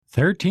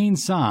13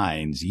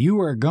 signs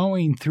you are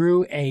going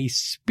through a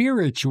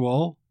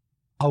spiritual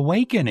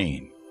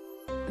awakening.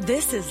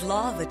 This is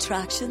Law of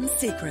Attraction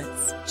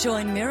Secrets.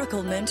 Join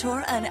Miracle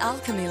Mentor and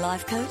Alchemy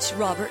Life Coach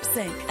Robert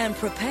Zink and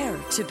prepare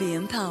to be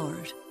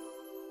empowered.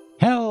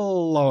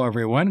 Hello,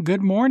 everyone.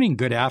 Good morning,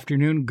 good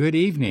afternoon, good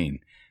evening.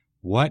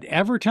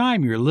 Whatever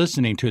time you're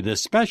listening to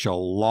this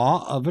special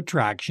Law of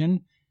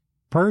Attraction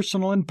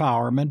Personal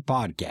Empowerment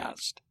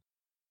Podcast.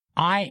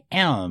 I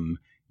am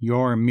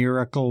your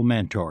miracle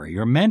mentor,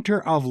 your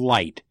mentor of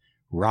light,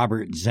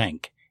 Robert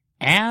Zink.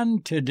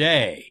 And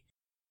today,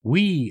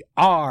 we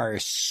are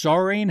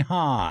soaring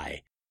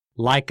high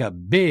like a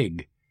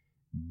big,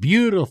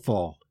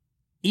 beautiful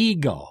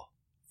eagle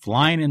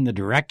flying in the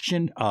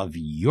direction of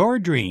your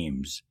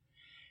dreams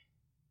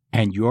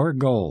and your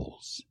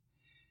goals.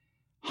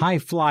 High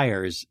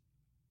flyers,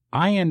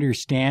 I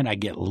understand, I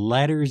get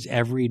letters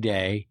every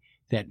day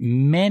that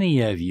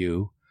many of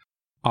you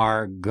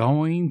are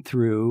going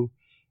through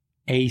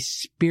a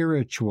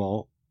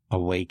spiritual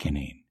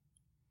awakening.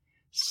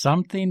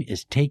 Something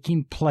is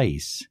taking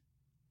place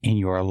in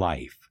your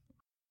life.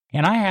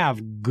 And I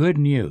have good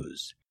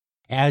news.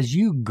 As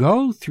you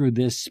go through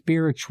this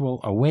spiritual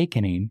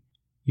awakening,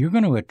 you're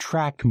going to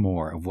attract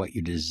more of what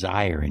you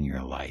desire in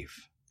your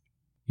life.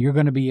 You're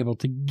going to be able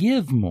to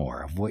give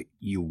more of what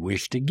you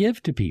wish to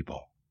give to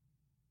people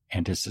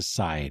and to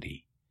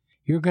society.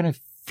 You're going to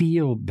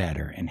feel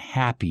better and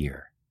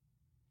happier.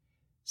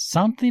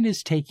 Something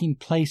is taking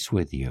place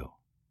with you.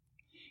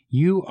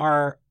 You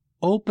are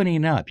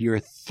opening up. Your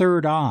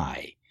third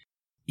eye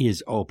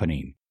is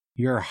opening.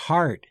 Your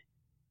heart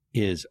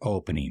is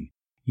opening.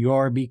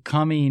 You're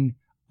becoming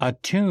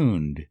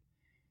attuned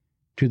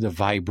to the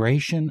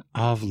vibration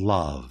of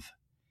love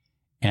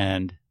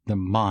and the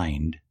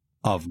mind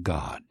of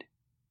God.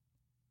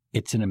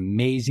 It's an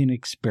amazing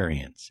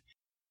experience.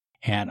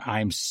 And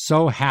I'm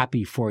so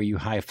happy for you,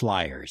 high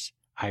flyers.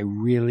 I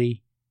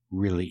really,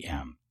 really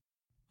am.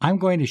 I'm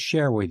going to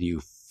share with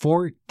you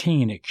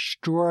 14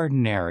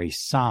 extraordinary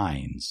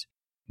signs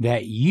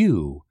that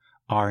you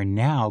are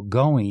now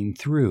going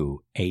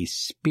through a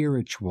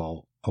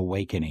spiritual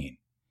awakening.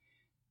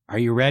 Are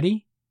you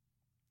ready?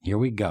 Here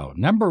we go.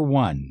 Number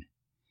 1,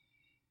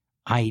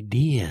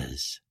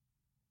 ideas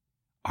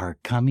are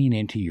coming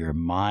into your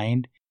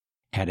mind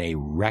at a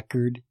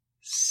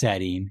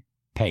record-setting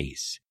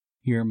pace.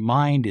 Your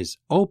mind is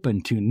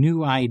open to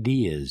new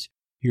ideas.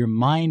 Your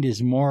mind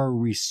is more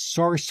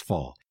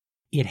resourceful.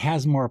 It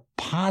has more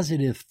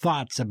positive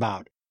thoughts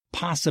about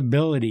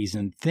possibilities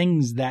and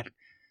things that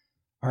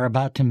are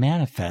about to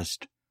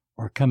manifest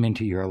or come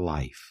into your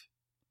life.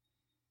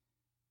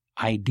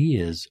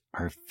 Ideas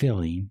are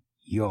filling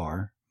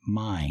your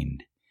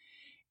mind,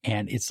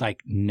 and it's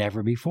like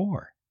never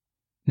before.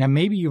 Now,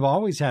 maybe you've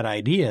always had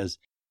ideas,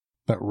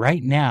 but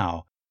right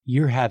now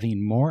you're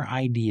having more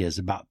ideas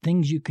about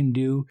things you can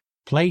do,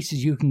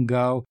 places you can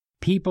go,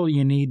 people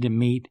you need to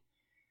meet.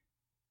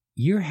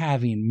 You're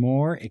having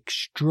more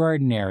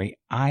extraordinary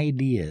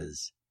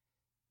ideas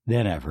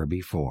than ever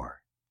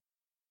before.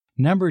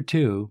 Number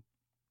 2,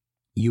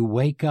 you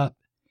wake up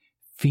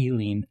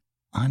feeling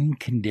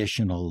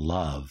unconditional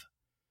love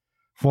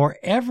for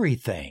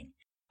everything.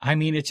 I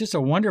mean, it's just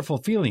a wonderful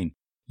feeling.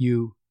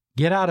 You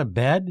get out of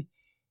bed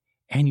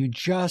and you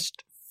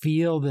just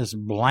feel this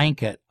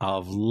blanket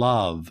of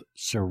love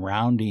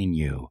surrounding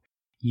you.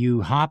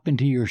 You hop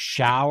into your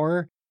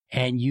shower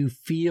and you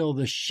feel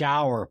the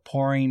shower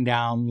pouring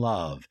down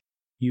love.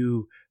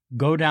 You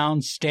go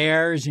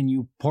downstairs and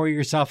you pour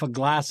yourself a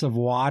glass of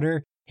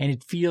water and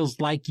it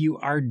feels like you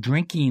are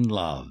drinking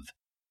love.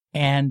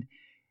 And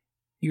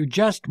you're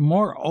just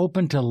more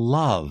open to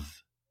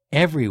love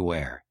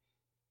everywhere.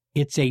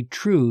 It's a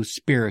true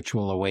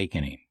spiritual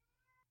awakening.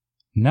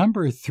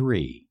 Number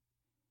 3,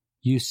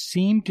 you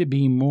seem to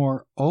be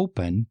more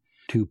open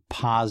to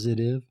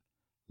positive,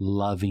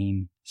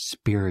 loving,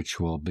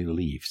 spiritual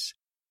beliefs.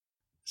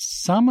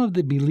 Some of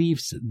the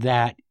beliefs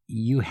that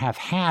you have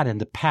had in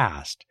the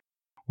past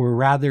were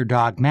rather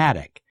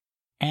dogmatic,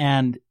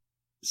 and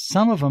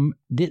some of them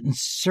didn't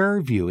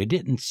serve you. It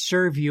didn't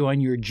serve you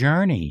on your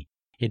journey.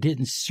 It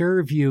didn't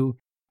serve you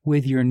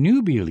with your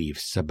new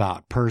beliefs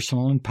about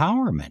personal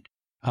empowerment,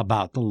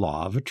 about the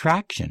law of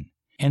attraction.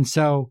 And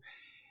so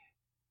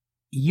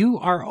you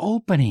are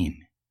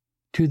opening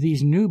to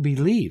these new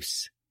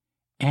beliefs,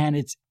 and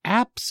it's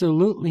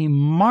absolutely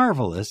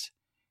marvelous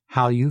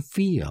how you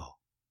feel.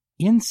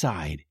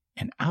 Inside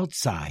and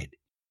outside,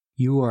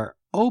 you are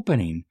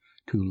opening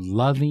to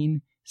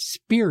loving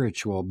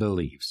spiritual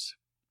beliefs.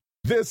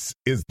 This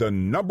is the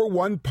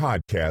 #1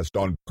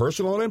 podcast on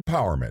personal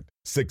empowerment,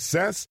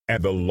 success,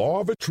 and the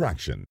law of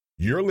attraction.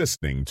 You're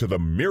listening to the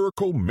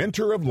Miracle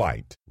Mentor of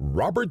Light,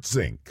 Robert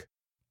Zink.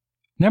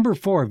 Number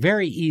 4,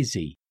 very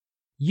easy.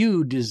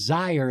 You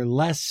desire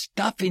less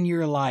stuff in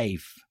your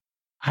life.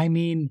 I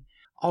mean,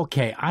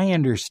 okay, I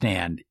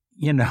understand.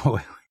 You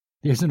know,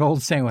 there's an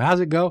old saying, well, how's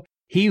it go?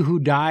 He who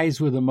dies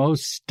with the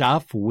most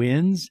stuff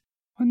wins.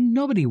 Well,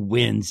 nobody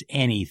wins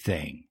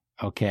anything,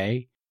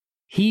 okay?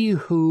 He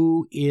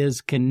who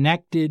is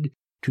connected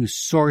to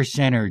source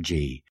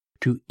energy,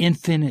 to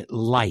infinite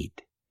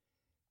light,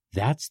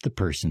 that's the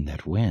person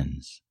that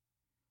wins.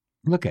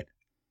 Look at,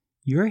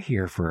 you're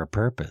here for a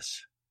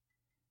purpose.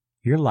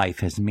 Your life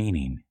has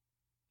meaning.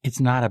 It's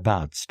not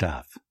about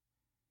stuff.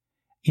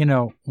 You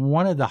know,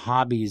 one of the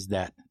hobbies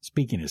that,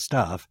 speaking of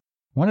stuff,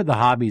 one of the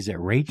hobbies that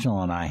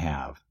Rachel and I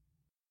have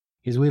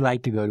is we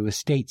like to go to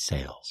estate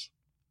sales.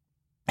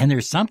 And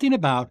there's something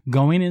about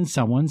going in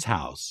someone's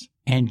house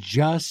and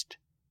just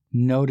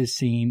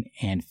noticing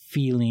and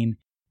feeling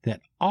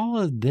that all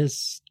of this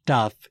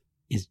stuff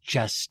is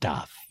just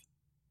stuff.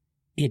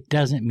 It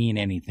doesn't mean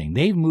anything.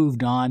 They've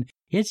moved on.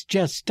 It's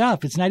just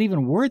stuff. It's not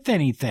even worth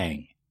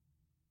anything.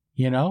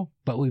 You know,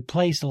 but we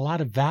place a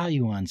lot of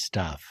value on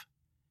stuff.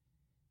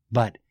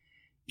 But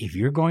if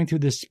you're going through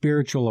this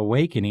spiritual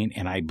awakening,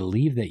 and I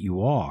believe that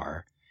you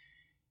are,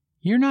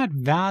 you're not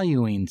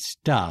valuing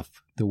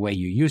stuff the way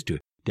you used to.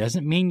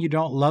 Doesn't mean you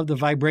don't love the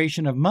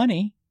vibration of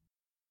money.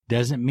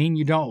 Doesn't mean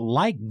you don't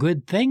like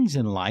good things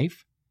in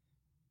life.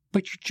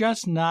 But you're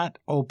just not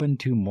open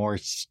to more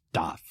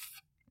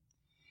stuff.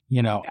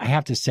 You know, I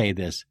have to say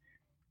this.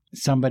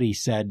 Somebody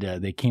said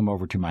they came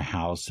over to my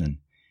house and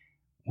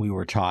we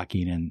were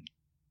talking and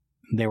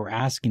they were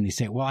asking, they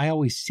say, well, I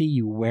always see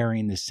you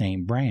wearing the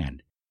same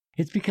brand.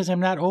 It's because I'm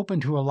not open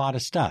to a lot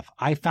of stuff.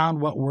 I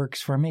found what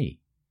works for me.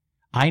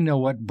 I know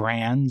what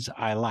brands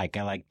I like.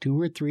 I like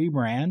 2 or 3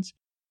 brands,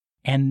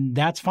 and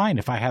that's fine.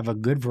 If I have a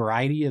good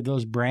variety of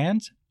those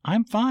brands,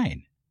 I'm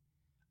fine.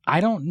 I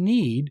don't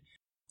need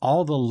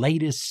all the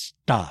latest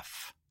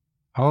stuff.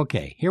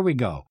 Okay, here we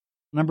go.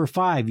 Number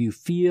 5, you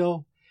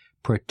feel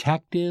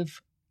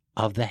protective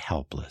of the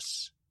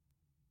helpless.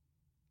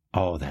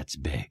 Oh, that's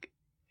big.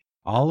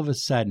 All of a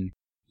sudden,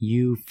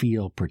 you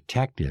feel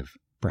protective,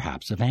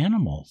 perhaps of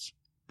animals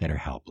that are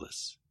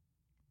helpless.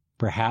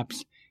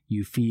 Perhaps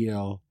you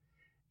feel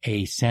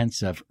a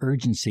sense of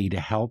urgency to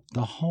help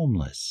the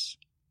homeless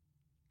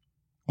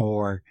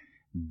or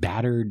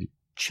battered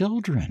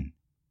children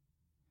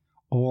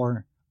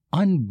or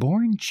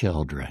unborn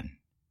children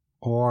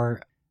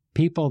or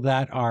people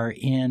that are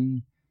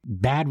in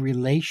bad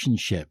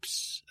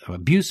relationships,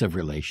 abusive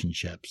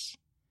relationships,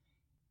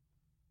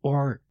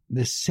 or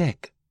the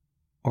sick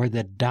or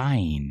the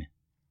dying.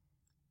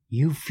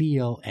 You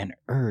feel an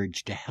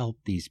urge to help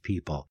these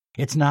people.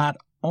 It's not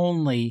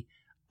only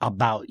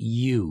about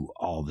you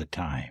all the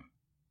time.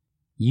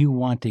 You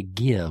want to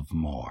give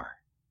more.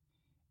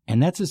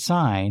 And that's a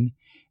sign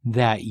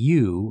that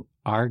you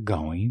are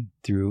going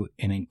through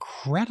an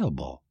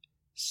incredible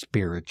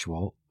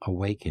spiritual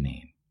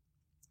awakening.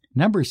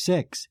 Number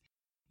 6,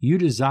 you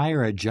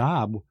desire a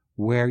job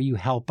where you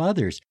help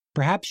others.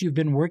 Perhaps you've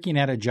been working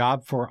at a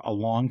job for a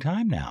long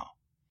time now.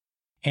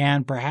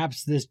 And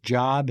perhaps this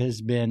job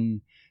has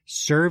been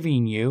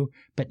serving you,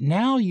 but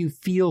now you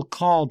feel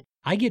called.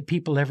 I get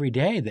people every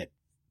day that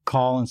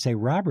call and say,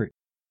 Robert,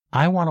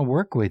 I want to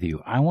work with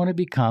you. I want to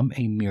become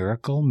a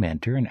miracle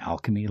mentor and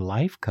alchemy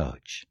life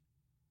coach.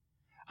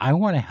 I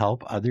want to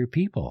help other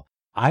people.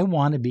 I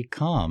want to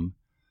become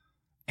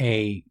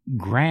a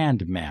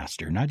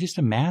grandmaster, not just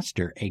a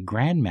master, a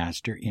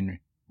grandmaster in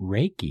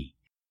Reiki.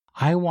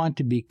 I want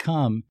to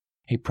become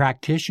a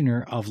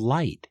practitioner of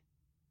light.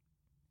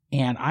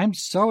 And I'm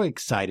so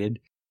excited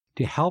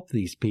to help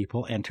these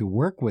people and to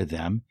work with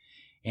them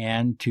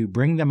and to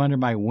bring them under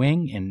my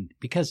wing, and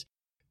because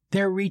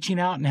they're reaching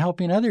out and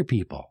helping other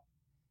people.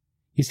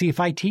 You see,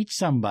 if I teach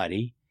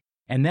somebody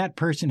and that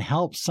person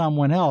helps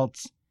someone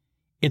else,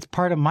 it's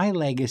part of my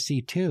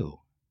legacy too.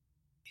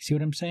 You see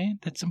what I'm saying?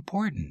 That's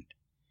important.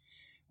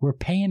 We're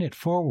paying it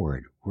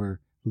forward. We're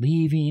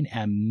leaving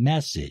a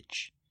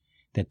message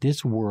that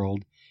this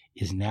world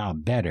is now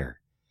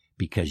better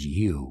because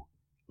you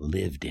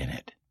lived in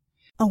it.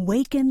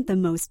 Awaken the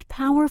most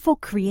powerful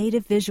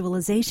creative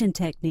visualization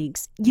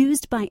techniques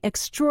used by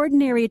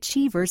extraordinary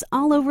achievers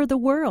all over the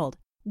world.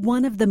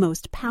 One of the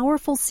most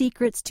powerful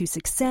secrets to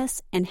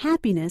success and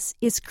happiness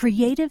is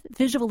creative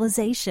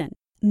visualization.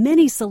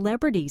 Many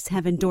celebrities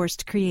have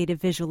endorsed creative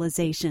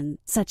visualization,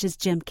 such as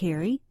Jim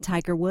Carrey,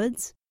 Tiger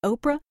Woods,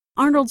 Oprah,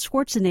 Arnold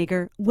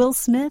Schwarzenegger, Will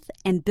Smith,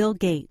 and Bill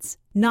Gates.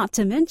 Not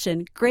to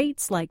mention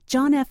greats like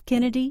John F.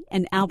 Kennedy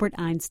and Albert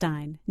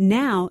Einstein.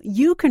 Now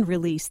you can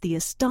release the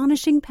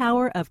astonishing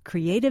power of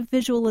creative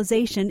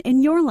visualization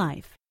in your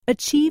life.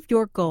 Achieve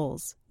your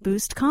goals,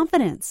 boost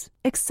confidence,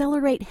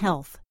 accelerate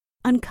health,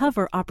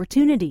 uncover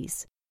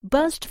opportunities,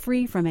 bust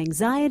free from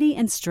anxiety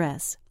and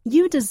stress.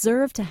 You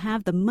deserve to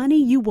have the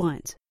money you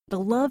want, the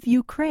love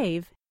you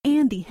crave,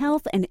 and the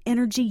health and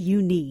energy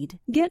you need.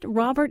 Get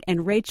Robert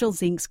and Rachel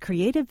Zink's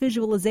Creative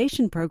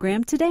Visualization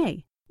Program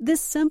today.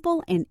 This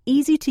simple and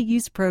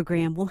easy-to-use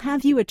program will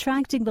have you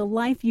attracting the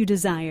life you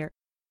desire.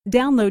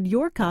 Download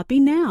your copy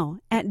now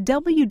at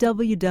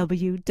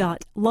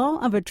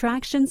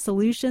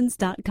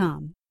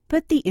www.lawofattractionsolutions.com.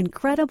 Put the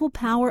incredible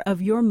power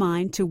of your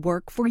mind to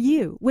work for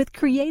you with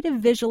creative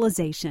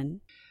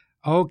visualization.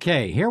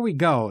 Okay, here we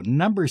go.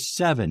 Number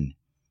 7,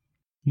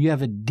 you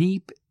have a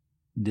deep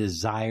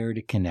desire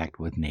to connect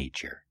with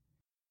nature.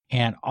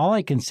 And all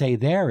I can say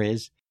there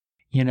is,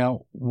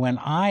 when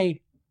I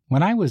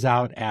was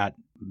out at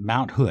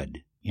Mount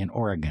Hood in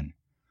Oregon.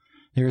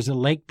 There's a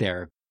lake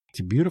there. It's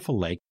a beautiful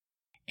lake,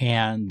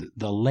 and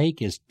the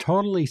lake is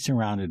totally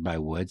surrounded by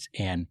woods,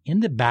 and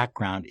in the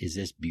background is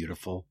this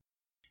beautiful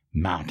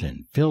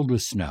mountain filled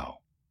with snow.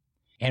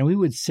 And we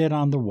would sit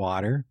on the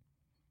water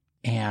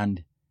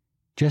and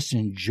just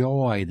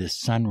enjoy the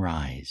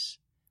sunrise.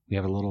 We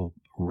have a little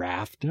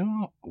raft.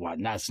 Oh, well,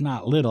 that's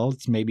not little.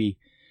 It's maybe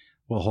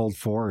we'll hold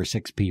 4 or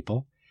 6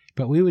 people.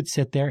 But we would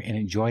sit there and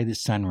enjoy the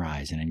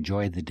sunrise and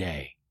enjoy the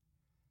day.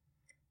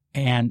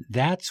 And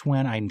that's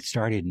when I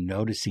started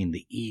noticing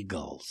the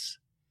eagles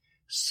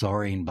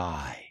soaring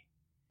by.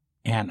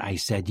 And I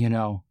said,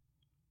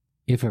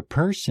 if a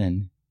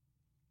person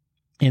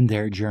in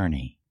their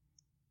journey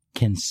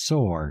can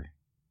soar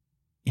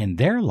in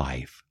their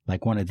life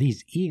like one of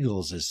these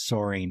eagles is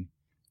soaring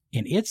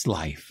in its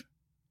life,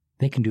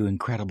 they can do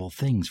incredible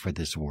things for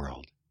this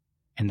world.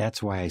 And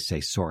that's why I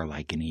say soar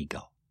like an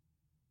eagle.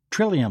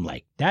 Trillium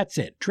Lake. That's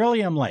it.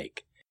 Trillium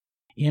Lake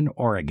in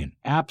Oregon.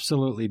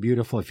 Absolutely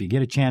beautiful. If you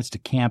get a chance to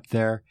camp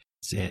there,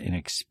 it's an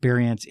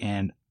experience.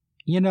 And,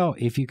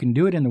 if you can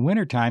do it in the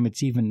wintertime,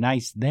 it's even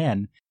nice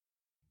then.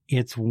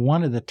 It's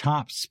one of the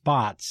top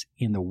spots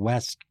in the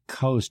west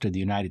coast of the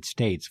United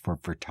States for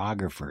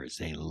photographers.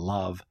 They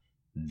love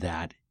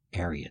that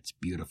area. It's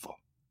beautiful.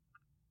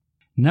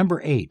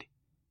 Number 8,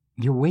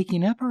 you're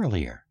waking up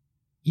earlier.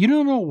 You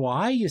don't know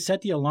why. You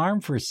set the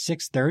alarm for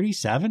 6:30,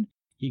 7.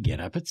 You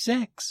get up at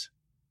 6.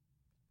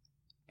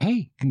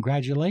 Hey,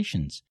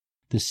 congratulations.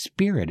 The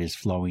Spirit is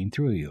flowing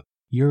through you.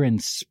 You're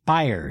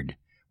inspired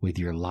with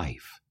your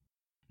life.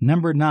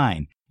 Number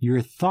 9,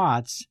 your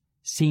thoughts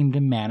seem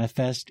to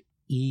manifest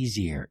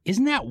easier.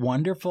 Isn't that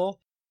wonderful?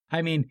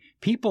 I mean,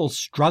 people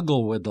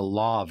struggle with the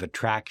law of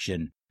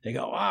attraction. They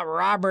go,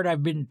 Robert,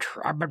 I've been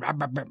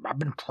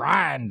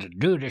trying to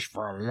do this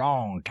for a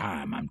long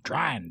time. I'm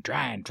trying.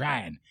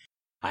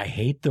 I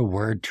hate the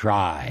word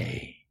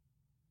try.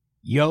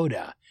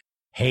 Yoda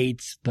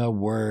hates the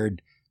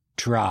word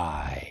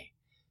try.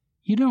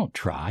 You don't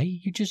try.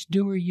 You just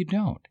do or you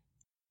don't.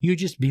 You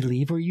just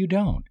believe or you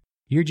don't.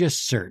 You're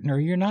just certain or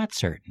you're not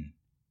certain.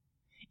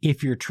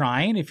 If you're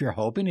trying, if you're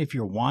hoping, if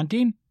you're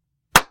wanting,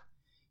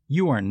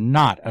 you are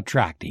not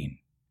attracting.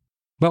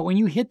 But when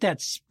you hit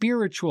that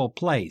spiritual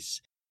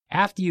place,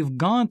 after you've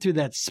gone through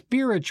that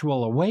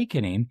spiritual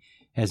awakening,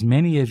 as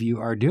many of you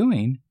are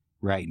doing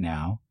right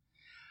now,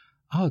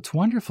 it's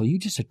wonderful. You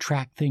just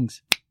attract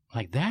things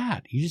like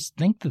that. You just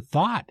think the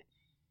thought,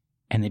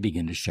 and they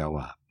begin to show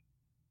up.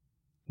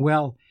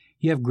 Well,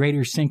 you have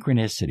greater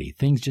synchronicity.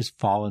 Things just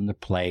fall into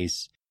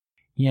place.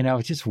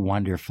 It's just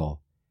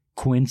wonderful.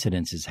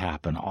 Coincidences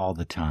happen all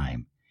the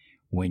time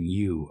when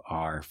you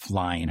are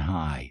flying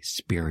high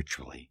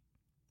spiritually.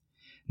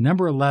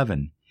 Number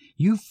 11,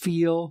 you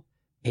feel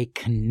a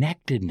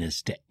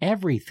connectedness to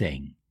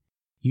everything.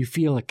 You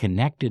feel a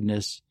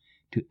connectedness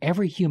to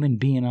every human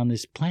being on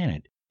this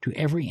planet, to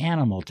every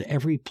animal, to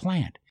every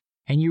plant.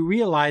 And you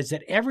realize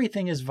that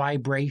everything is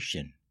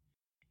vibration.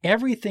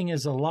 Everything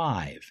is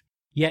alive,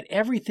 yet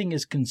everything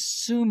is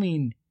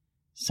consuming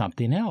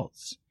something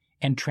else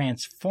and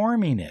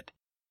transforming it.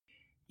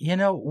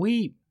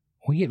 We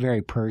get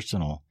very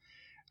personal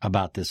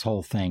about this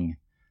whole thing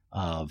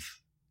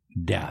of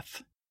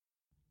death.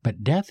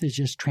 But death is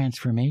just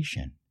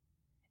transformation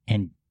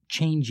and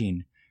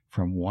changing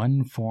from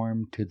one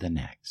form to the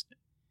next.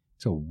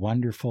 It's a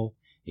wonderful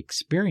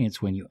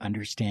experience when you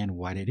understand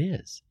what it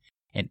is.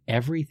 And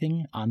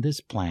everything on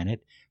this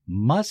planet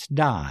must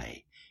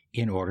die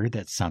in order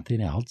that something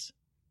else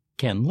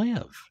can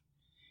live.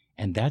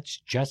 And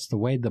that's just the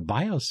way the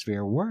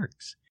biosphere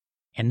works.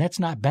 And that's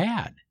not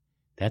bad.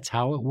 That's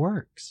how it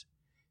works.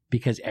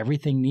 Because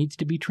everything needs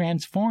to be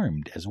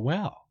transformed as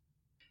well.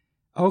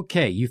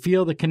 Okay, you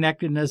feel the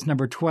connectedness.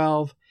 Number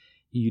 12,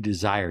 you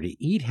desire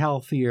to eat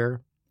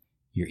healthier.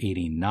 You're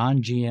eating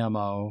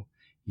non-GMO.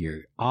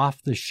 You're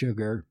off the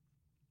sugar.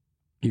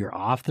 You're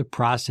off the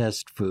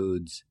processed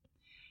foods.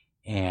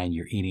 And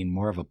you're eating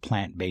more of a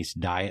plant-based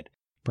diet.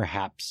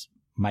 Perhaps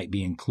might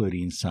be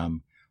including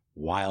some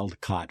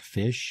wild-caught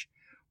fish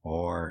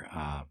or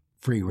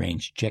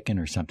free-range chicken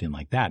or something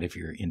like that if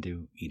you're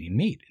into eating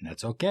meat, and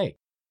that's okay.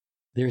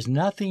 There's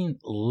nothing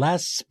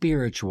less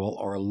spiritual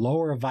or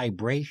lower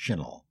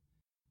vibrational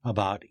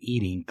about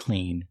eating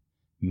clean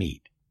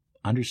meat.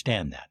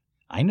 Understand that.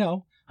 I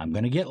know. I'm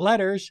going to get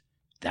letters.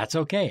 That's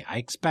okay. I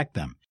expect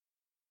them.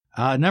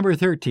 Number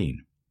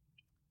 13,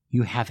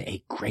 you have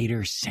a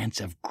greater sense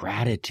of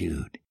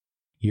gratitude.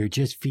 You're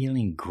just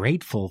feeling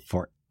grateful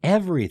for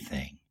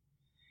everything.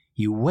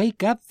 You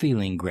wake up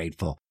feeling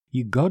grateful.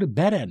 You go to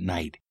bed at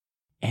night,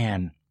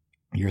 and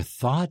your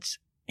thoughts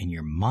and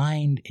your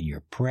mind and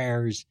your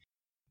prayers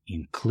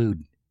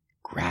include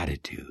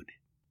gratitude.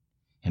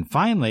 And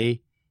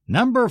finally,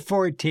 number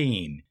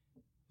 14,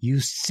 you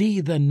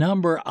see the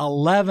number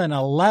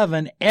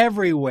 1111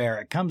 everywhere.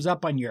 It comes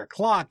up on your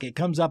clock. It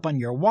comes up on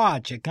your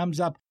watch. It comes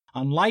up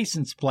on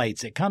license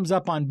plates. It comes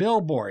up on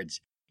billboards.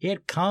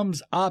 It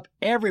comes up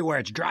everywhere.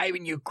 It's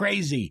driving you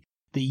crazy.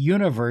 The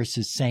universe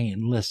is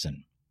saying,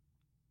 listen,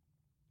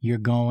 you're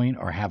going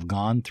or have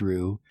gone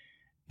through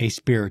a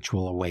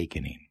spiritual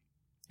awakening.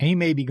 And you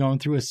may be going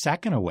through a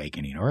second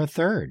awakening or a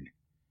third,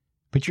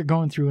 but you're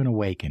going through an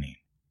awakening.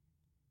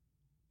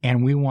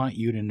 And we want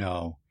you to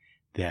know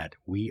that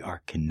we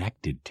are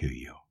connected to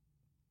you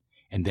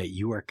and that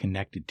you are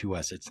connected to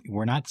us.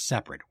 We're not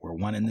separate. We're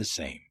one and the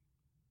same.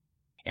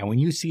 And when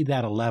you see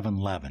that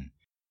 11:11,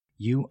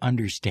 you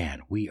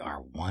understand we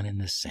are one and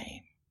the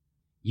same.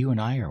 You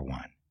and I are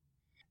one.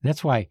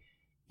 That's why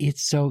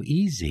it's so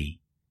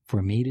easy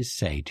for me to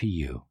say to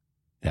you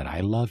that I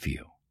love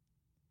you,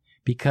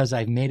 because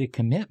I've made a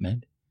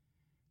commitment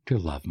to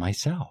love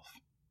myself.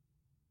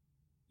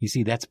 You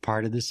see, that's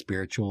part of the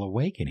spiritual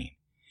awakening.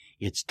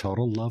 It's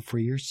total love for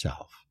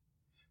yourself,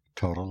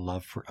 total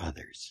love for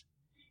others,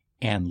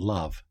 and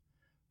love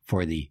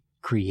for the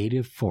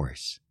creative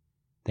force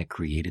that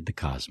created the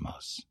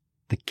cosmos,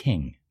 the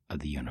king of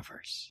the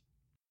universe.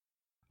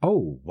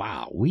 Oh,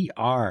 wow, we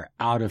are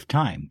out of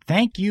time.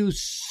 Thank you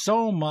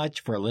so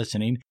much for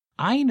listening.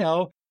 I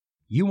know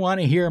you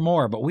want to hear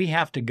more, but we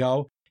have to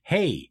go.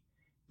 Hey,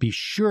 be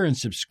sure and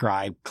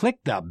subscribe. Click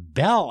the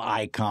bell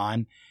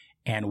icon,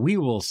 and we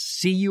will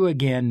see you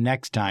again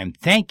next time.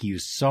 Thank you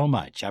so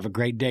much. Have a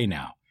great day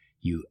now.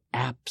 You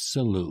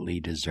absolutely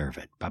deserve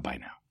it. Bye-bye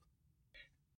now.